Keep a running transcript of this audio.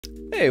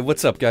Hey,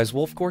 what's up guys?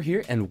 Wolfgore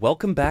here, and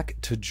welcome back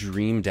to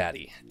Dream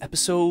Daddy.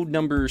 Episode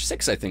number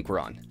 6, I think we're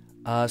on.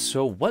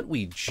 So what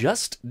we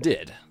just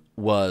did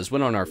was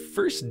went on our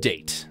first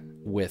date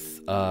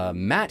with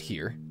Matt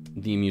here,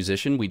 the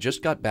musician. We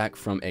just got back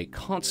from a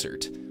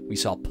concert. We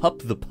saw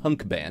Pup the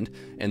Punk Band,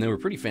 and they were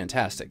pretty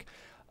fantastic.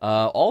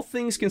 All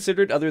things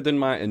considered, other than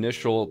my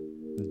initial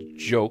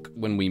joke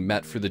when we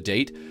met for the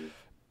date,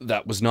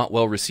 that was not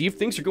well received.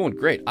 Things are going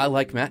great. I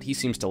like Matt. He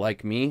seems to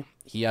like me.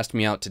 He asked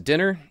me out to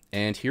dinner,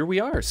 and here we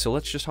are. So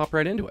let's just hop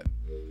right into it.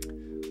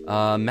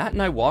 Matt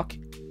and I walk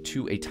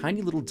to a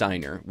tiny little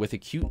diner with a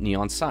cute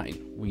neon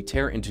sign. We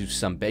tear into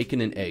some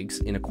bacon and eggs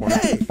in a corner.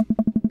 Hey!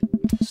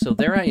 So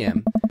there I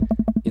am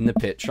in the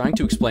pit trying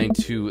to explain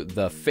to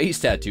the face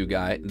tattoo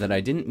guy that I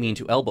didn't mean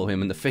to elbow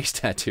him in the face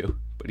tattoo,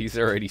 but he's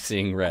already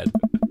seeing red.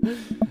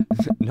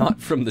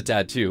 Not from the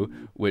tattoo,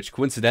 which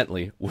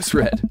coincidentally was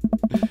red.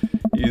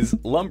 He's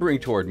lumbering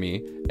toward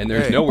me, and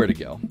there's nowhere to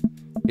go.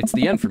 It's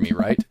the end for me,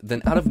 right?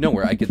 Then out of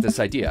nowhere, I get this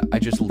idea. I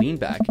just lean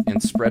back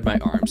and spread my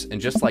arms,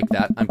 and just like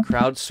that, I'm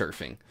crowd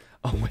surfing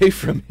away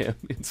from him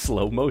in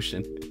slow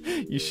motion.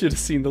 You should have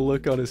seen the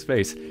look on his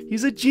face.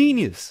 He's a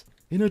genius.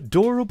 An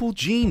adorable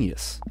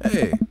genius.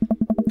 Hey!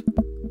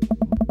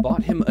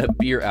 Bought him a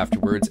beer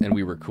afterwards, and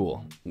we were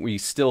cool. We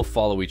still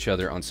follow each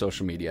other on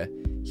social media.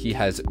 He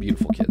has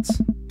beautiful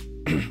kids.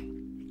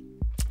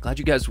 Glad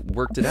you guys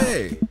worked it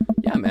out.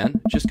 Yeah,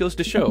 man. Just goes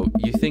to show.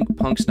 You think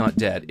punk's not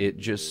dead. It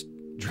just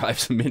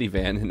drives a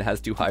minivan and has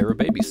to hire a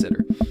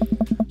babysitter.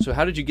 So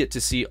how did you get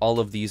to see all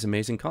of these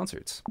amazing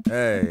concerts?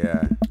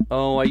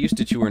 Oh, I used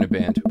to tour in a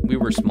band. We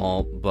were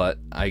small, but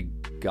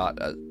it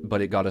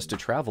got us to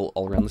travel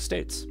all around the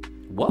States.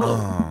 Whoa.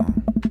 Oh.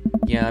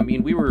 Yeah, I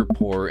mean, we were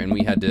poor and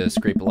we had to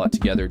scrape a lot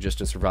together just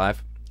to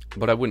survive,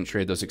 but I wouldn't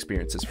trade those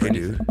experiences for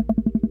anything. Dude.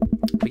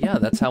 But yeah,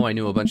 that's how I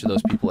knew a bunch of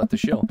those people at the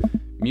show.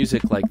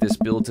 Music like this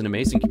builds an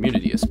amazing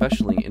community,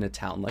 especially in a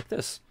town like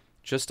this.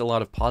 Just a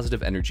lot of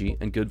positive energy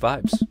and good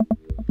vibes.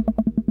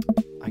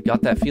 I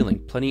got that feeling.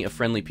 Plenty of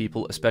friendly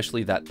people,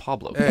 especially that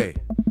Pablo. Hey!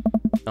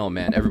 Oh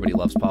man, everybody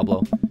loves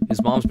Pablo.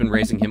 His mom's been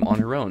raising him on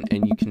her own,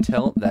 and you can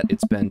tell that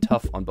it's been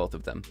tough on both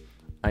of them.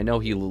 I know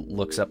he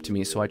looks up to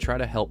me, so I try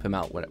to help him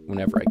out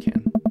whenever I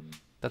can.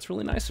 That's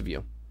really nice of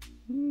you.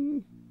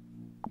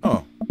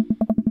 Oh.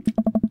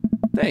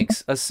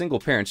 Thanks. Us single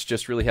parents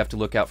just really have to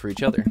look out for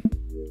each other.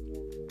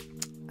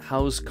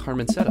 How's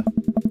Carmencetta?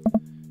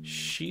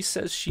 She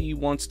says she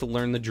wants to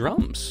learn the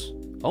drums.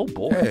 Oh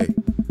boy. Hey!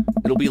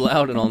 It'll be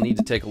loud and I'll need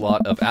to take a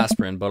lot of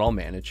aspirin, but I'll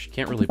manage.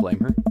 Can't really blame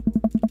her.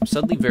 I'm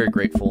suddenly very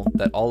grateful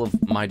that all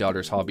of my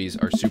daughter's hobbies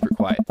are super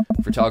quiet.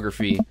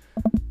 Photography,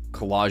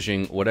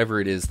 collaging, whatever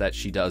it is that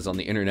she does on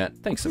the internet.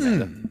 Thanks,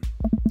 Amanda.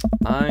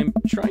 I'm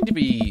trying to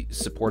be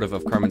supportive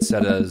of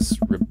Carmencetta's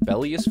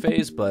rebellious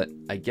phase, but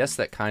I guess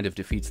that kind of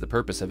defeats the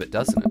purpose of it,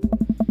 doesn't it?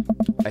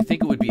 I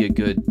think it would be a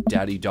good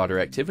daddy-daughter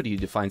activity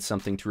to find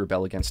something to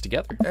rebel against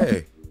together.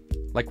 Hey!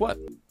 Like what?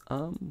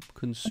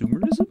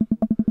 Consumerism?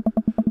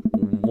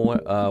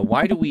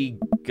 Why do we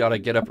gotta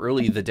get up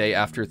early the day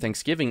after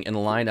Thanksgiving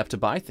and line up to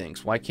buy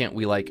things? Why can't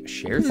we, like,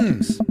 share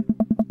things?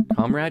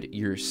 Comrade,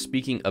 you're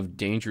speaking of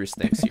dangerous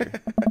things here.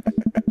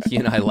 He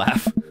and I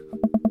laugh.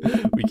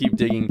 We keep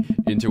digging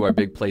into our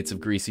big plates of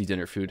greasy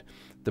dinner food.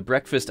 The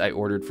breakfast I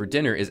ordered for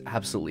dinner is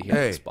absolutely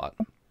hitting the spot.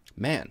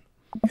 Man.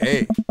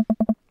 Hey!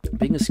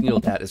 Being a single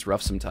dad is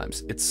rough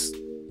sometimes. It's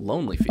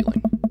lonely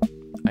feeling.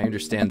 I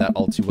understand that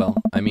all too well.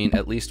 I mean,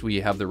 at least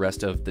we have the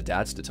rest of the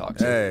dads to talk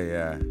to.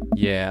 Hey,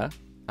 Yeah,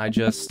 I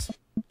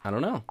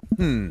don't know.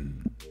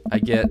 I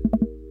get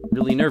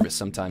really nervous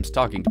sometimes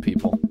talking to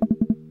people.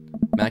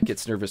 Matt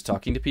gets nervous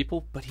talking to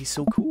people, but he's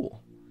so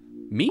cool.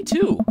 Me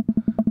too.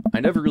 I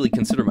never really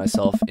consider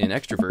myself an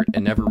extrovert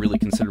and never really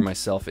consider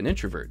myself an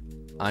introvert.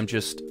 I'm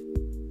just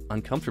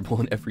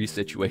uncomfortable in every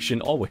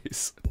situation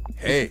always.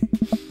 Hey!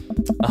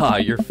 Ah,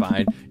 you're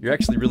fine. You're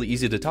actually really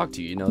easy to talk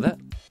to, you know that?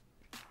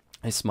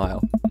 I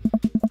smile.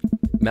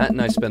 Matt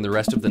and I spend the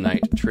rest of the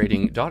night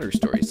trading daughter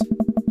stories.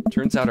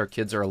 Turns out our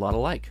kids are a lot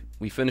alike.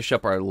 We finish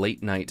up our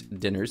late night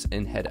dinners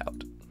and head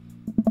out.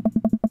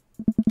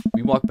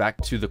 We walk back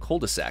to the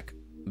cul-de-sac,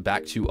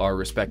 back to our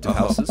respective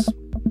houses.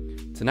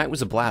 Tonight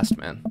was a blast,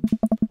 man.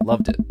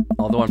 Loved it.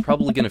 Although I'm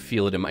probably gonna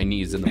feel it in my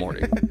knees in the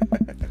morning.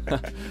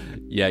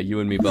 Yeah,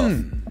 you and me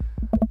both.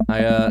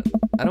 I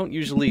don't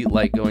usually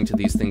like going to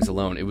these things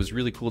alone. It was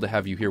really cool to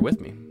have you here with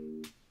me.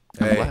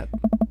 I'm glad.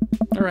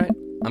 Alright,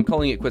 I'm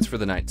calling it quits for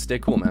the night. Stay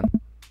cool, man.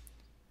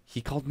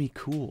 He called me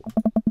cool.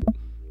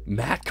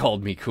 Matt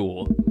called me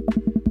cool.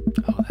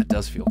 Oh, that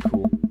does feel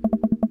cool.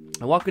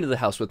 I walk into the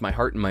house with my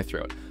heart in my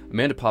throat.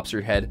 Amanda pops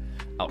her head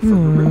out from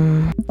her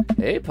room.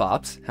 Hey,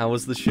 Pops. How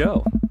was the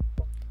show?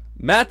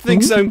 Matt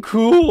thinks I'm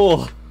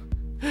cool.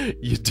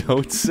 You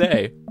don't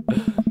say.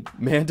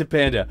 Manda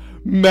Panda.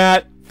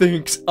 Matt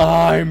thinks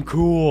I'm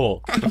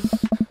cool.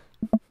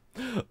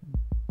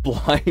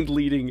 Blind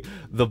leading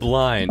the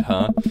blind,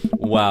 huh?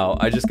 Wow,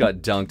 I just got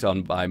dunked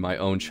on by my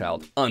own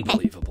child.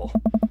 Unbelievable.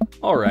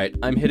 Alright,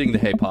 I'm hitting the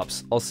hay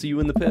pops. I'll see you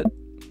in the pit.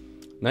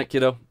 Night,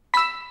 kiddo.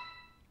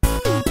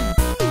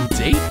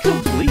 Date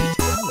complete.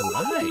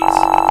 Alright.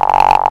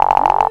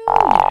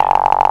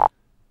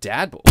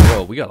 bad boy.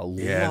 Whoa, we got a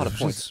Yeah, lot of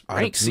it's points. just out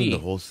of Rank tune, C. the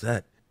whole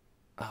set.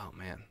 Oh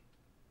man,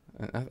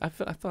 I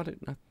thought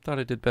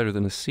I did better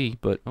than a C,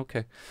 but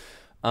okay.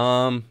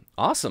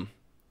 Awesome.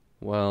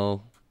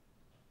 Well,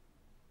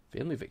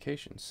 family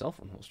vacation, cell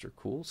phone holster,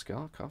 cool,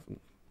 scout, coffin.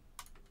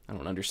 I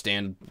don't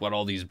understand what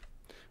all these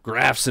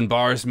graphs and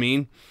bars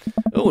mean.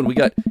 Oh, and we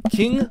got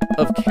King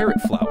of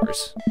Carrot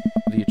Flowers,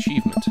 the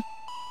achievement.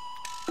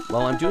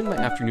 While I'm doing my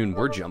afternoon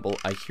word jumble,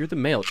 I hear the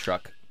mail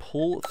truck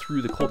pull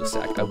through the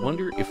cul-de-sac. I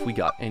wonder if we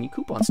got any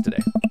coupons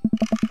today.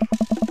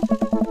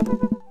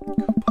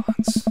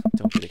 Coupons.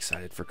 Don't get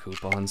excited for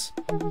coupons.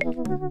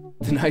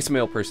 The nice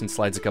mail person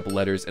slides a couple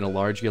letters in a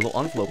large yellow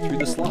envelope through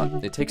the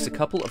slot. It takes a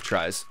couple of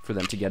tries for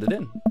them to get it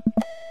in.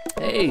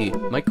 Hey,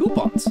 my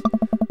coupons.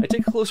 I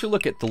take a closer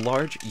look at the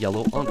large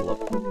yellow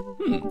envelope.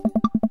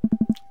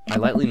 I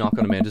lightly knock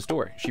on Amanda's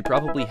door. She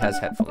probably has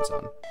headphones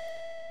on.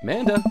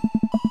 Amanda!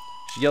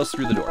 She yells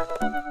through the door.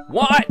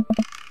 What?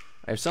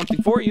 I have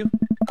something for you.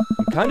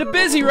 I'm kind of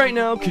busy right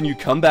now. Can you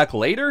come back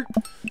later?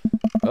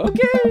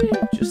 Okay.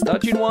 Just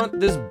thought you'd want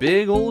this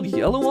big old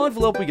yellow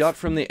envelope we got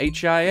from the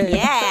HIA.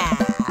 Yeah.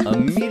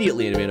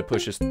 Immediately, Amanda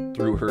pushes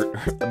through her.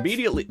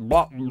 Immediately,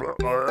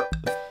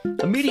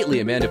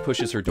 Amanda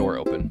pushes her door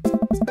open.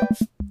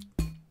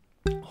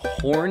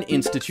 Horn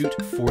Institute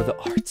for the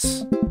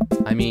Arts.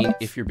 I mean,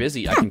 if you're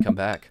busy, I can come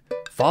back.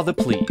 Father,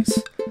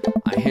 please.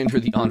 I hand her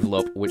the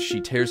envelope, which she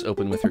tears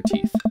open with her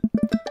teeth.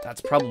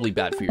 That's probably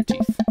bad for your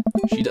teeth.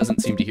 She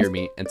doesn't seem to hear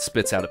me and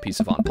spits out a piece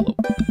of envelope.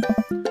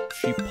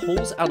 She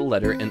pulls out a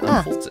letter and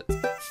unfolds it.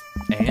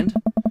 And?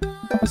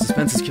 The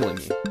suspense is killing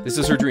me. This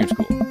is her dream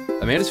school.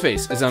 Amanda's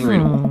face is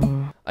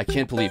unreadable. I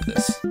can't believe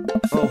this.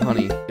 Oh,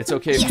 honey, it's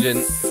okay if you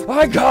didn't.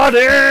 I got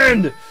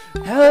in!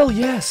 Hell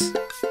yes!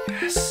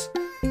 Yes!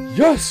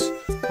 Yes!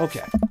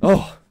 Okay.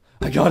 Oh,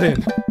 I got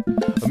in.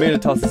 Amanda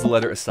tosses the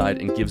letter aside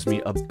and gives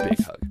me a big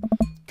hug.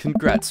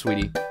 Congrats,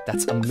 sweetie.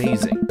 That's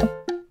amazing.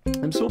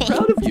 I'm so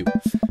proud of you.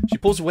 She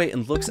pulls away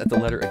and looks at the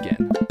letter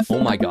again. Oh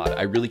my god,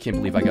 I really can't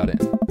believe I got in.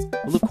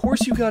 Well, of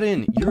course you got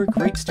in. You're a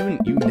great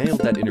student. You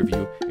nailed that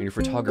interview, and your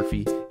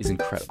photography is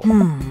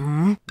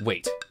incredible.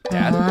 Wait,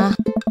 Dad?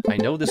 I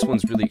know this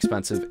one's really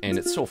expensive, and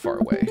it's so far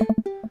away.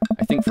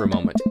 I think for a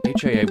moment.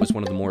 HIA was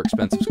one of the more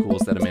expensive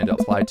schools that Amanda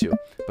applied to,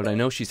 but I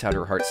know she's had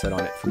her heart set on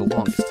it for the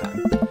longest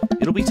time.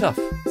 It'll be tough,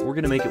 but we're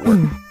gonna make it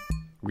work.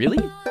 Really?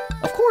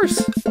 Of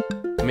course!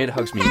 Amanda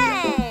hugs me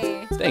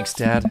again. Thanks,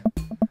 Dad.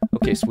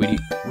 Okay, sweetie,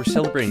 we're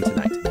celebrating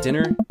tonight.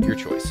 Dinner, your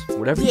choice.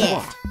 Whatever you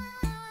want.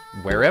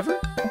 Wherever?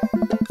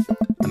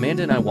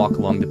 Amanda and I walk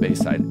along the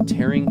bayside,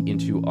 tearing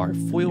into our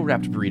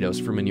foil-wrapped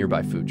burritos from a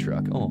nearby food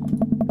truck. Oh,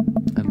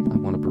 I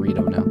want a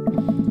burrito now.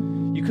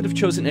 You could have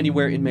chosen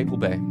anywhere in Maple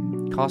Bay.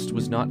 Cost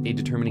was not a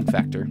determining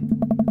factor.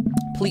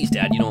 Please,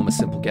 Dad, you know I'm a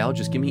simple gal.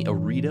 Just give me a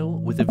burrito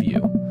with a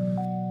view.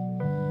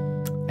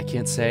 I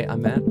can't say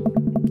I'm mad.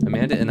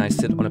 Amanda and I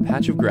sit on a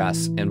patch of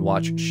grass and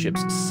watch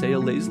ships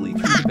sail lazily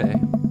through the bay.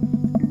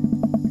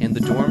 And the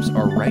dorms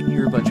are right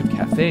near a bunch of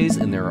cafes,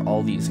 and there are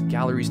all these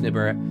galleries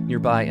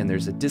nearby, and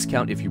there's a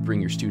discount if you bring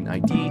your student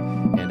ID.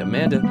 And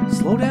Amanda,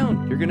 slow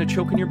down, you're gonna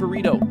choke on your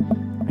burrito.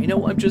 I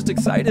know, I'm just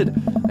excited.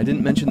 I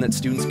didn't mention that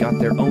students got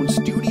their own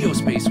studio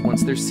space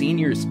once they're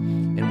seniors,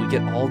 and we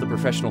get all the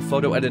professional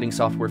photo editing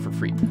software for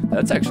free.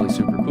 That's actually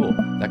super cool.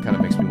 That kind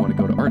of makes me want to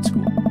go to art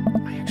school.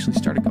 I actually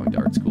started going to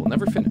art school,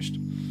 never finished.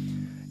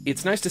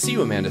 It's nice to see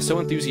you, Amanda, so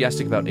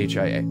enthusiastic about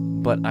HIA,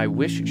 but I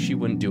wish she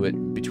wouldn't do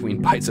it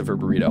between bites of her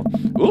burrito.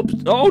 Oops,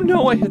 oh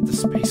no, I hit the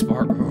space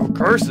bar. Oh,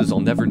 curses,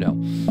 I'll never know.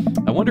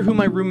 I wonder who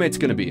my roommate's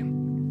gonna be.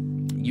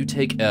 You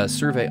take a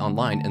survey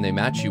online and they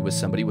match you with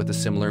somebody with a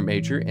similar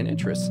major and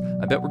interests.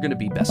 I bet we're gonna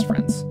be best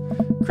friends.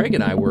 Craig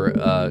and I were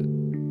a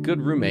good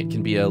roommate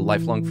can be a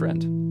lifelong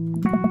friend.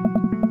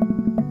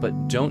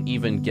 But don't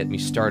even get me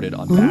started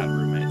on bad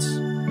roommates.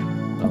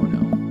 Oh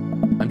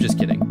no, I'm just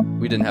kidding.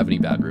 We didn't have any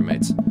bad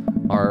roommates.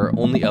 Our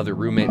only other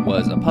roommate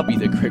was a puppy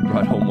that Craig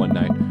brought home one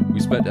night. We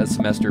spent a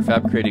semester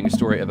fabricating a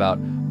story about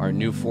our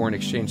new foreign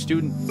exchange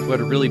student who had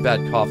a really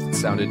bad cough that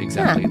sounded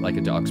exactly like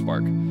a dog's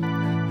bark.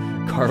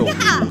 Carl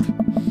ruled.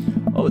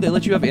 Oh, they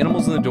let you have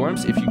animals in the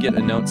dorms if you get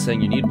a note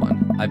saying you need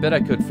one. I bet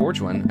I could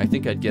forge one. I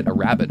think I'd get a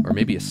rabbit or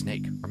maybe a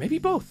snake. Or maybe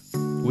both.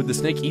 Would the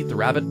snake eat the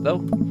rabbit,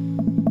 though?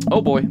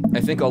 Oh boy,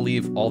 I think I'll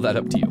leave all that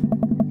up to you.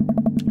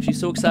 She's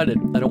so excited.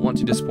 I don't want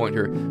to disappoint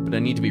her, but I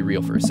need to be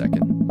real for a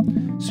second.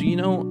 So you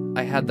know,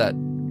 I had that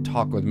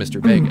talk with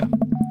Mr. Vega.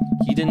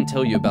 He didn't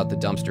tell you about the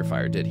dumpster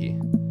fire, did he?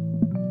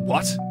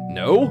 What?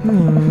 No?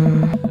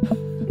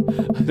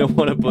 I don't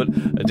want to put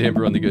a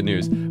damper on the good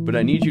news, but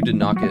I need you to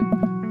knock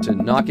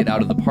it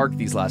out of the park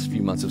these last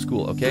few months of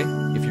school, okay?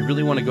 If you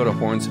really want to go to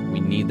Horns, we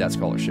need that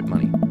scholarship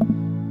money.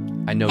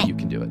 I know you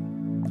can do it.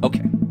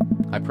 Okay,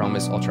 I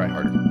promise I'll try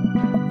harder.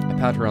 I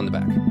pat her on the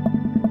back.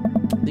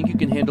 Think you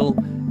can handle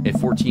a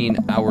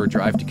 14-hour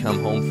drive to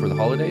come home for the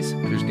holidays?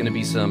 There's going to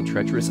be some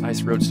treacherous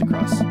ice roads to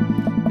cross.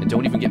 And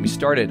don't even get me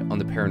started on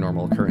the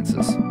paranormal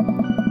occurrences.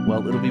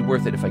 Well, it'll be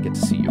worth it if I get to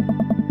see you.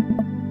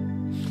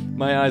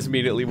 My eyes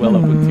immediately well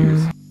up with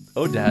tears.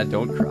 Oh, Dad,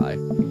 don't cry.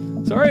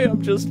 Sorry,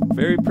 I'm just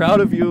very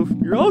proud of you.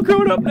 You're all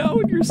grown up now,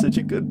 and you're such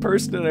a good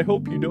person, and I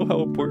hope you know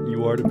how important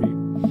you are to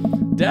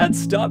me. Dad,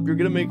 stop. You're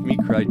gonna make me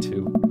cry,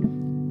 too.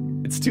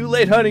 It's too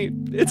late, honey.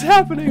 It's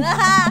happening.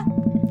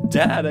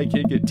 Dad, I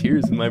can't get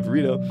tears in my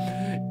burrito.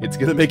 It's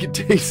gonna make it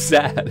taste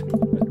sad.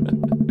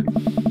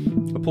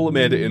 I pull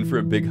Amanda in for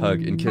a big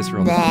hug and kiss her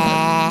on the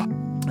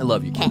forehead. I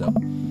love you, kiddo.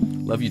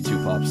 Love you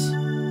too, Pops.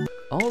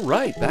 All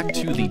right, back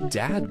to the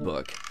dad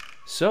book.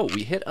 So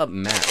we hit up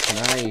Matt. Can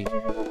I...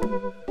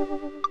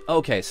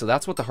 Okay, so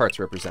that's what the hearts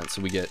represent.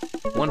 So we get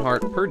 1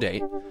 heart per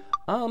date.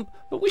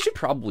 But we should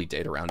probably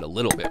date around a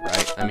little bit,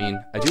 right? I mean,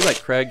 I do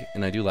like Craig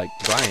and I do like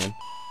Brian.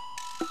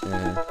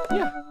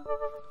 Yeah.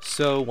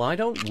 So why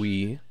don't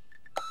we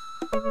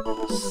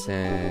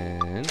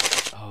send...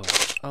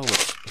 Oh,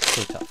 it's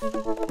so tough.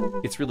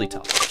 It's really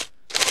tough.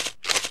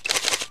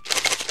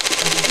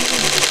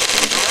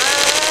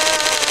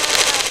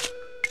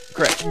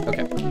 Craig,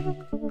 okay.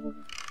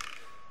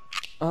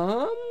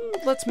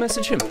 Let's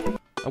message him.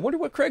 I wonder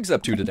what Craig's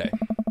up to today.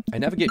 I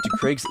navigate to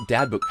Craig's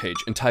dad book page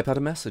and type out a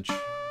message.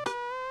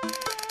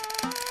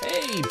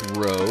 Hey,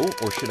 bro,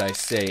 or should I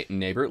say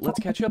neighbor, let's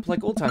catch up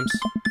like old times.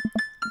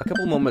 A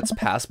couple moments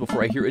pass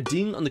before I hear a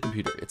ding on the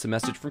computer. It's a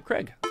message from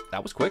Craig.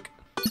 That was quick.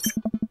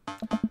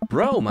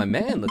 Bro, my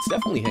man, let's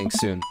definitely hang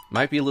soon.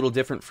 Might be a little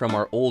different from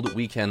our old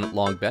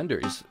weekend-long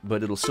benders,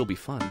 but it'll still be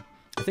fun.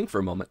 I think for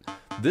a moment,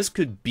 this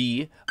could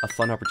be a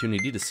fun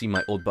opportunity to see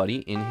my old buddy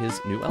in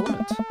his new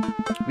element.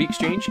 We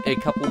exchange a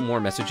couple more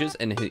messages,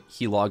 and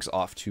he logs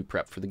off to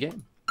prep for the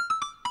game.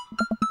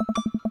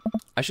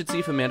 I should see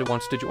if Amanda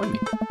wants to join me.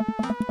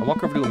 I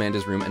walk over to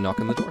Amanda's room and knock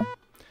on the door.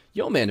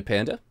 Yo, Amanda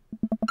Panda.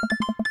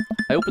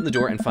 I open the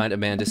door and find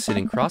Amanda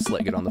sitting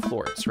cross-legged on the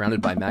floor,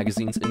 surrounded by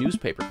magazines and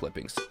newspaper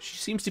clippings. She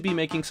seems to be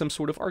making some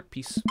sort of art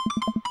piece.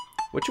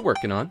 What you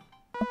working on?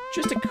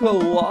 Just a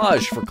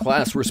collage for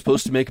class. We're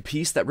supposed to make a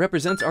piece that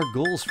represents our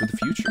goals for the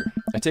future.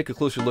 I take a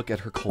closer look at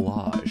her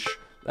collage.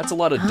 That's a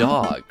lot of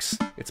dogs.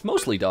 It's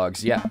mostly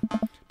dogs, yeah.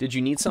 Did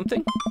you need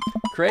something?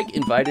 Craig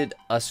invited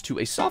us to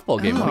a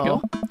softball game. Want to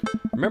go?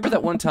 Remember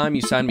that one time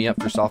you signed me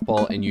up for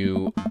softball and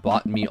you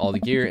bought me all the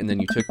gear and then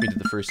you took me to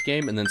the first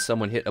game and then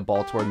someone hit a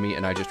ball toward me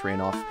and I just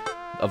ran off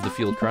of the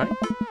field crying?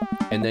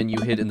 And then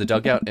you hid in the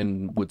dugout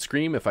and would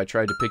scream if I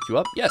tried to pick you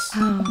up? Yes.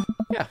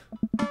 Yeah.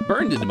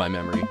 Burned into my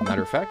memory,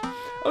 matter of fact.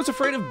 I was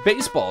afraid of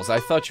baseballs. I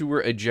thought you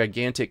were a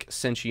gigantic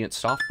sentient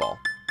softball.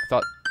 I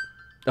thought...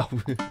 Oh.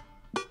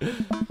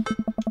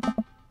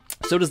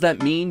 So does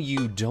that mean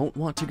you don't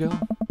want to go?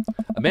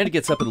 Amanda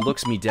gets up and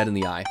looks me dead in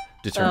the eye,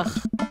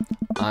 determined.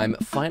 I'm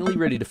finally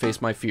ready to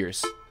face my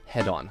fears.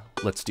 Head on.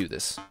 Let's do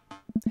this.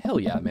 Hell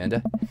yeah,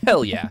 Amanda.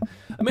 Hell yeah.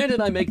 Amanda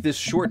and I make this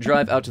short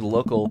drive out to the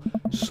local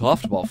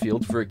softball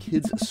field for a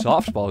kids'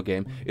 softball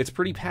game. It's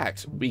pretty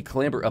packed. We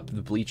clamber up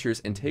the bleachers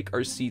and take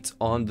our seats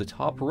on the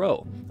top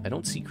row. I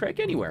don't see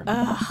Craig anywhere.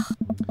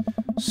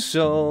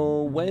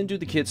 So, when do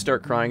the kids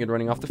start crying and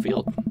running off the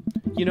field?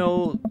 You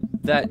know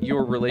that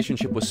your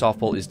relationship with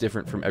softball is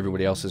different from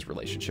everybody else's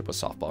relationship with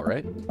softball,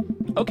 right?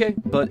 Okay,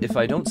 but if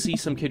I don't see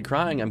some kid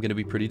crying, I'm going to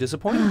be pretty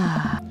disappointed.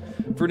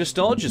 For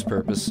nostalgia's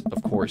purpose,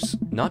 of course,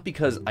 not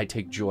because I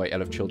take joy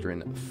out of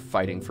children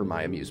fighting for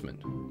my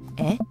amusement.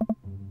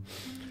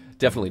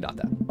 Definitely not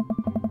that.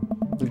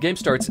 The game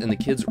starts and the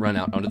kids run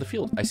out onto the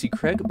field. I see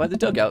Craig by the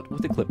dugout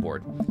with a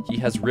clipboard. He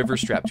has River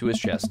strapped to his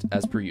chest,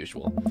 as per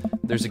usual.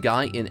 There's a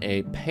guy in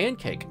a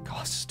pancake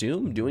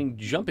costume doing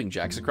jumping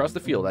jacks across the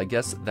field. I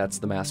guess that's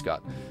the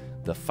mascot.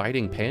 The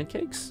Fighting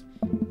Pancakes?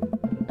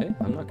 Okay,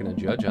 I'm not going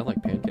to judge. I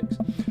like pancakes.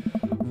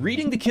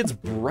 Reading the kids'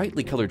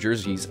 brightly colored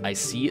jerseys, I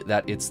see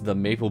that it's the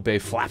Maple Bay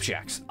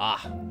Flapjacks.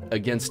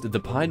 Against the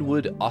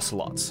Pinewood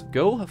Ocelots.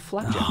 Go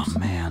Flapjacks. Oh,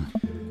 man.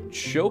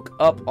 Choke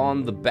up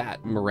on the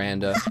bat,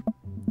 Miranda.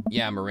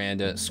 Yeah,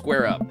 Miranda,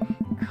 square up.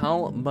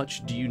 How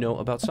much do you know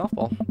about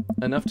softball?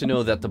 Enough to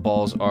know that the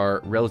balls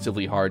are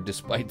relatively hard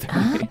despite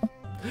their name.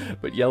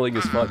 But yelling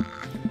is fun.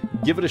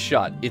 Give it a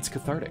shot. It's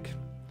cathartic.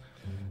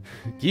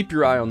 Keep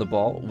your eye on the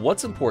ball.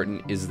 What's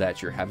important is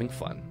that you're having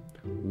fun.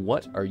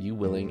 What are you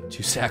willing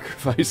to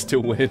sacrifice to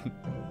win?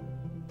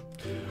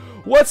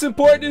 What's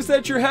important is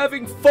that you're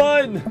having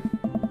fun.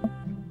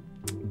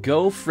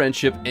 Go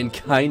friendship and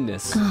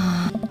kindness.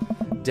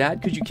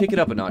 Dad, could you kick it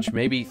up a notch?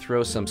 Maybe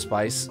throw some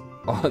spice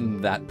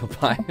on that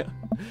papaya.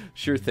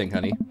 Sure thing,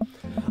 honey.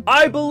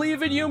 I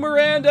believe in you,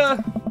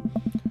 Miranda!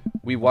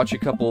 We watch a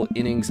couple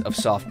innings of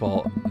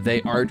softball.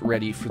 They aren't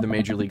ready for the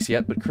major leagues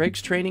yet, but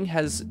Craig's training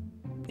has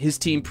his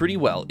team pretty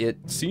well.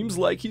 It seems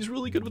like he's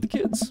really good with the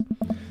kids.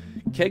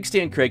 Keg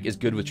Stand Craig is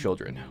good with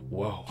children.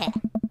 Whoa.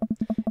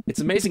 It's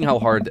amazing how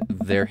hard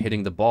they're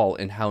hitting the ball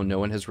and how no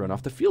one has run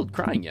off the field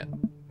crying yet.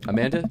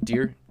 Amanda,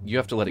 dear, you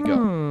have to let it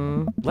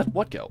go. Let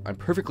what go? I'm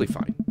perfectly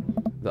fine.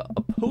 The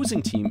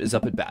opposing team is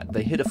up at bat.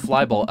 They hit a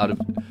fly ball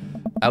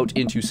out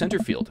into center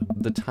field.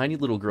 The tiny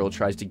little girl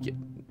tries to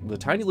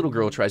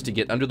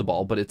get under the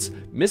ball, but it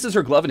misses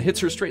her glove and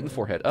hits her straight in the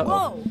forehead.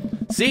 Uh-oh.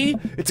 See?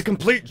 It's a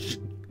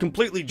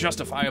completely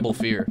justifiable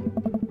fear.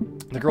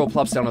 The girl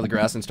plops down on the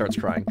grass and starts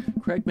crying.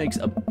 Craig makes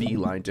a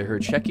beeline to her,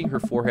 checking her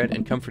forehead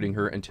and comforting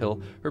her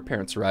until her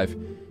parents arrive.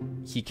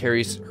 He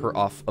carries her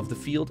off of the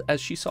field as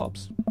she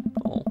sobs.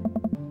 Oh.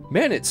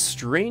 Man, it's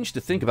strange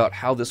to think about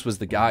how this was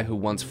the guy who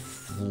once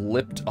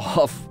flipped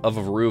off of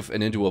a roof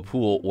and into a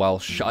pool while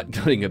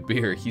shotgunning a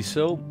beer. He's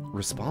so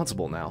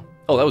responsible now.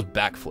 Oh, that was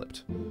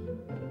backflipped.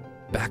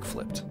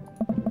 Backflipped.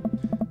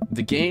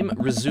 The game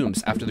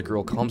resumes after the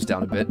girl calms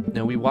down a bit.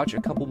 Now we watch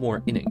a couple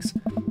more innings.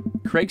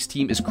 Craig's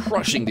team is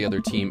crushing the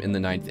other team in the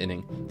 9th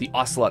inning. The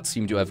Ocelots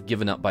seem to have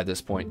given up by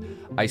this point.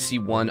 I see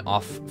one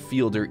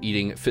off-fielder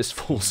eating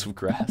fistfuls of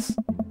grass.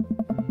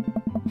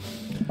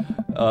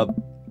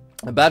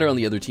 A batter on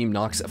the other team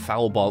knocks a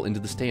foul ball into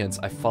the stands.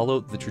 I follow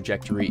the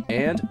trajectory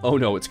and... oh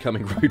no, it's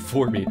coming right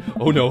for me.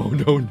 Oh no,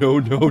 no, no,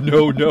 no,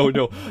 no, no,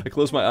 no. I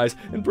close my eyes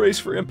and brace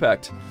for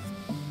impact.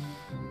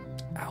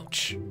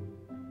 Ouch.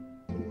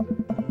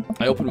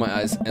 I open my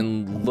eyes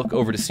and look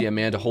over to see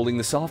Amanda holding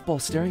the softball,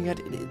 staring at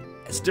it.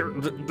 I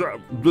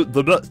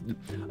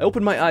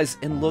open my eyes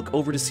and look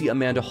over to see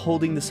Amanda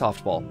holding the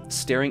softball,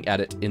 staring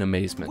at it in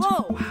amazement.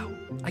 Whoa! Wow,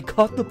 I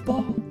caught the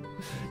ball.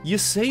 You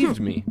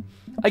saved me.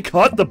 I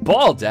caught the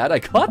ball, Dad. I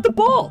caught the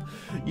ball.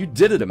 You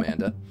did it,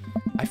 Amanda.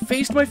 I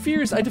faced my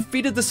fears. I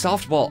defeated the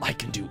softball. I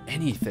can do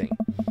anything.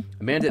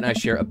 Amanda and I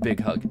share a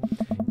big hug.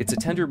 It's a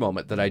tender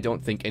moment that I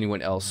don't think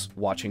anyone else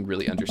watching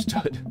really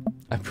understood.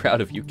 I'm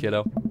proud of you,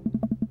 kiddo.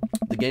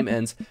 The game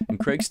ends, and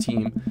Craig's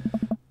team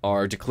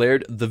are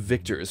declared the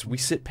victors. We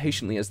sit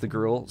patiently as the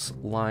girls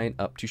line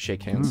up to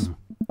shake hands.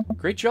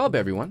 Great job,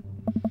 everyone.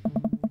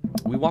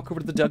 We walk over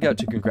to the dugout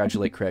to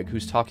congratulate Craig,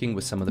 who's talking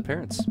with some of the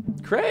parents.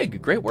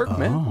 Craig, great work,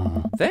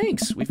 man.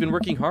 Thanks. We've been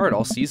working hard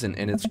all season,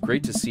 and it's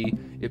great to see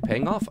it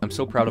paying off. I'm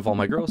so proud of all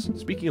my girls.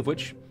 Speaking of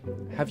which,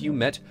 have you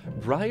met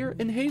Briar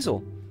and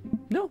Hazel?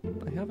 No,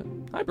 I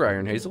haven't. Hi, Briar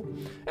and Hazel.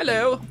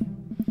 Hello.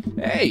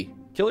 Hey,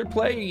 killer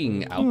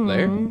playing out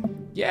there.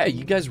 Yeah,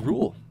 you guys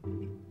rule.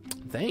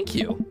 Thank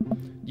you.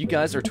 You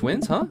guys are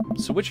twins, huh?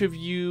 So which of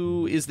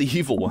you is the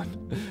evil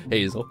one?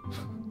 Hazel.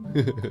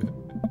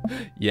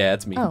 Yeah,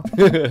 it's me. Oh.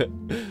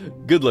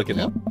 Good looking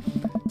out.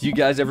 Do you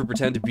guys ever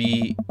pretend to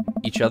be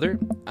each other?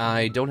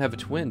 I don't have a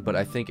twin, but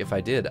I think if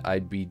I did,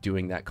 I'd be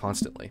doing that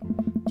constantly.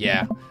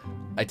 Yeah,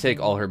 I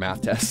take all her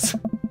math tests,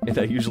 and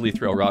I usually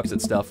throw rocks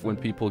at stuff. When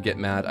people get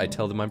mad, I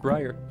tell them I'm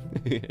Briar.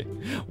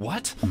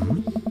 What?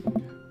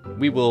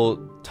 We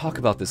will talk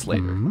about this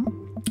later.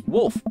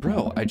 Wolf,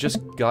 bro, I just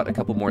got a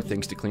couple more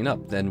things to clean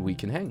up, then we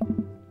can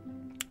hang.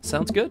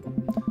 Sounds good.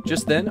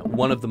 Just then,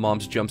 one of the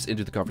moms jumps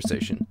into the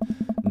conversation.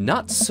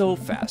 Not so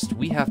fast.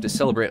 We have to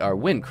celebrate our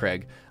win,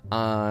 Craig.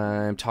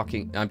 I'm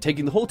taking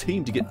the whole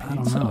team to get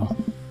pizza.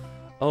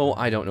 Oh,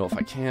 I don't know if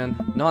I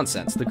can.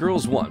 Nonsense. The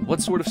girls won.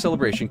 What sort of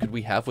celebration could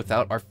we have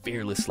without our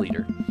fearless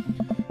leader?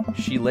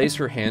 She lays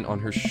her hand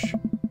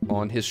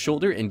on his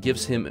shoulder and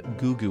gives him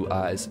goo-goo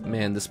eyes.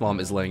 Man, this mom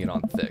is laying it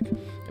on thick.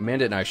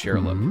 Amanda and I share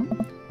a look.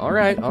 All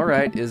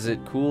right. Is it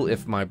cool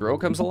if my bro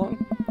comes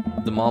along?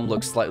 The mom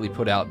looks slightly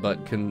put out,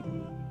 but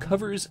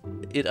covers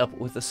it up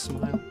with a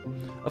smile.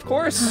 Of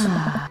course.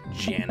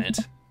 Janet,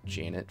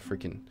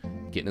 freaking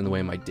getting in the way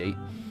of my date.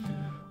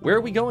 Where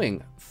are we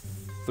going?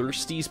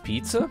 Thirsty's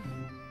Pizza?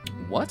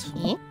 What?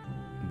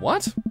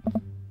 What?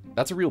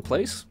 That's a real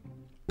place?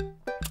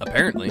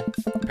 Apparently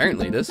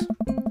it is.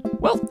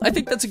 Well, I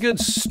think that's a good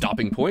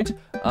stopping point.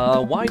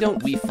 Why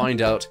don't we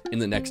find out in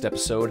the next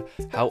episode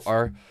how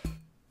our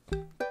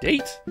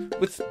date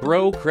with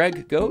bro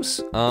Craig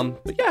goes.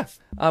 But yeah,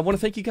 I want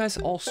to thank you guys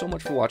all so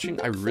much for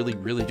watching. I really,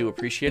 really do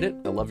appreciate it.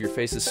 I love your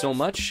faces so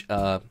much.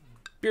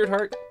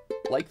 Beardheart,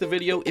 like the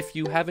video if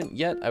you haven't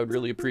yet. I would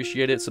really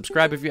appreciate it.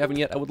 Subscribe if you haven't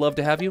yet. I would love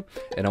to have you.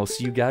 And I'll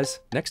see you guys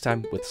next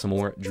time with some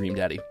more Dream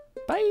Daddy.